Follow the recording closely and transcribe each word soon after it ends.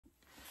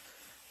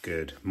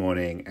Good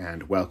morning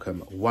and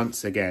welcome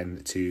once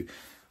again to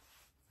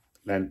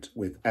Lent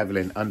with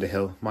Evelyn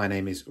Underhill. My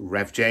name is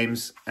Rev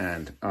James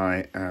and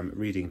I am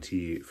reading to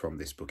you from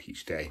this book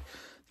each day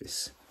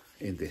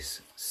in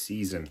this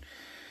season.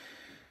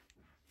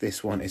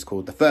 This one is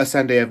called The First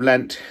Sunday of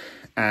Lent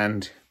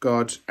and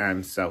God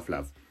and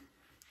Self-Love.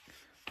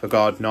 For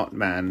God, not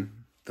man,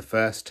 the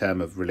first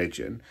term of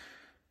religion,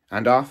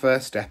 and our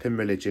first step in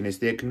religion is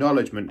the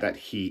acknowledgement that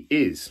he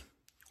is.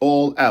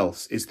 All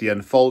else is the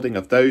unfolding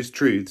of those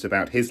truths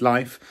about his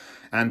life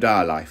and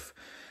our life,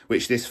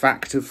 which this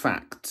fact of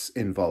facts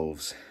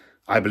involves.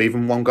 I believe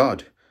in one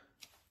God.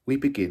 We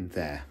begin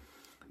there,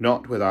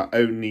 not with our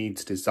own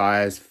needs,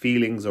 desires,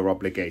 feelings or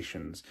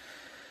obligations.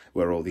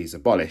 Were all these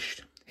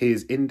abolished,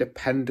 his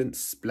independent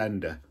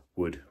splendour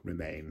would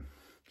remain,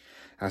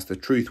 as the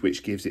truth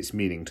which gives its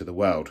meaning to the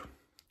world.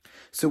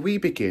 So we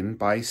begin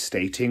by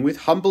stating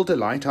with humble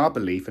delight our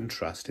belief and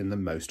trust in the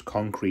most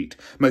concrete,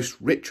 most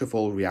rich of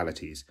all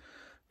realities,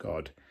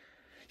 God.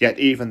 Yet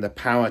even the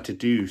power to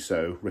do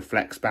so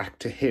reflects back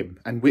to him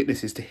and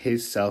witnesses to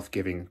his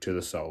self-giving to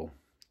the soul.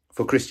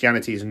 For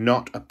Christianity is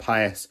not a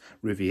pious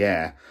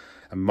riviere,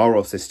 a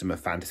moral system of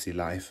fantasy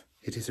life.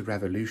 It is a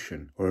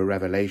revolution or a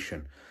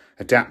revelation,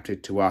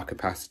 adapted to our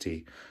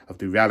capacity of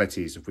the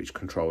realities of which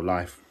control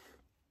life.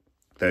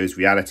 Those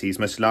realities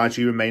must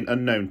largely remain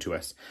unknown to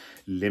us,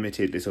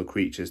 limited little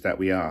creatures that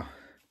we are.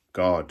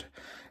 God,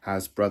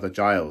 as Brother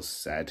Giles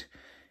said,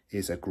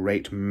 is a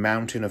great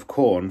mountain of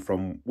corn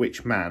from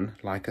which man,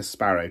 like a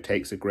sparrow,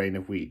 takes a grain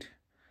of wheat.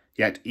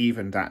 Yet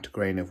even that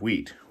grain of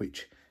wheat,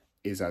 which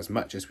is as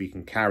much as we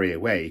can carry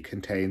away,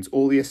 contains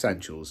all the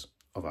essentials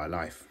of our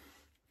life.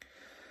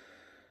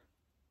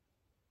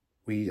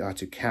 We are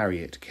to carry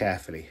it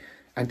carefully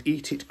and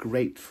eat it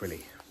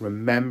gratefully,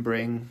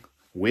 remembering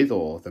with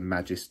awe the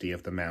majesty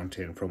of the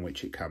mountain from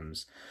which it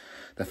comes.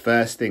 The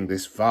first thing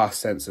this vast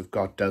sense of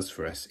God does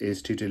for us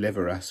is to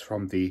deliver us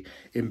from the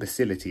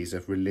imbecilities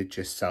of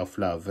religious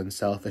self-love and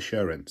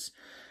self-assurance,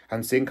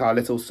 and sink our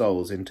little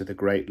souls into the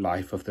great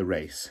life of the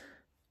race,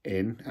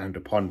 in and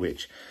upon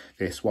which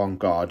this one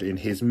God, in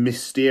his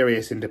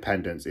mysterious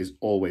independence, is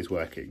always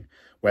working,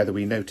 whether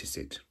we notice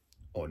it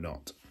or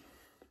not.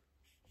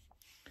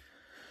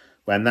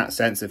 When that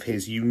sense of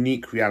his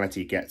unique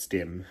reality gets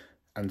dim,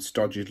 and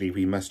stodgily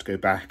we must go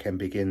back and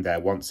begin there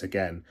once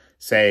again,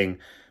 saying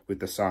with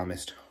the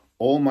psalmist,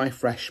 "All my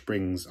fresh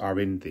springs are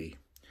in thee."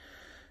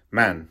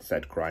 Man,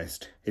 said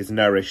Christ, is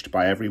nourished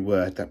by every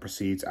word that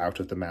proceeds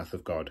out of the mouth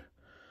of God.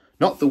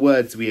 Not the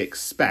words we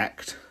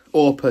expect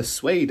or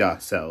persuade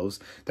ourselves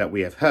that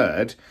we have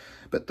heard,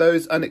 but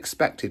those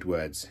unexpected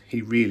words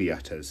he really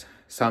utters,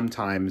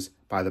 sometimes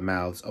by the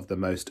mouths of the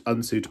most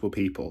unsuitable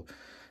people,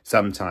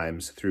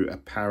 sometimes through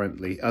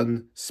apparently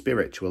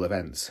unspiritual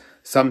events,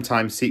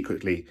 sometimes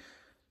secretly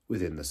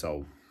within the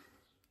soul.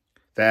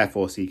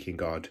 Therefore, seeking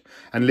God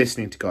and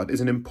listening to God is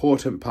an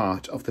important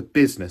part of the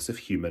business of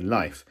human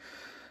life,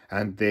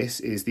 and this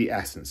is the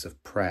essence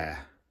of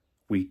prayer.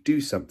 We do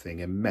something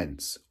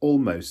immense,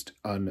 almost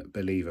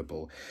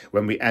unbelievable,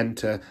 when we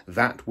enter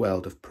that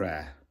world of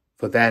prayer.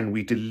 For then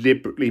we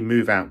deliberately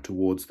move out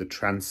towards the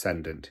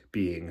transcendent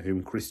being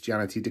whom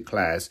Christianity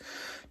declares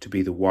to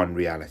be the one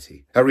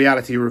reality. A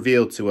reality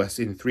revealed to us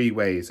in three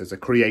ways: as a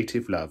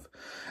creative love,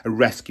 a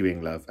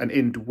rescuing love, an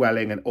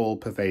indwelling and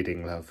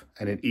all-pervading love,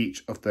 and in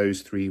each of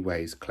those three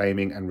ways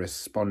claiming and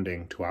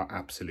responding to our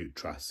absolute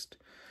trust.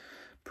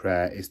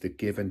 Prayer is the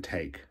give and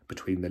take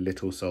between the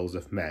little souls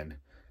of men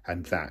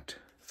and that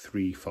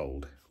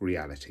threefold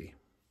reality.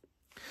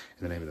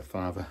 In the name of the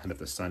Father, and of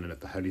the Son, and of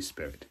the Holy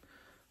Spirit.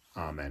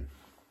 Amen.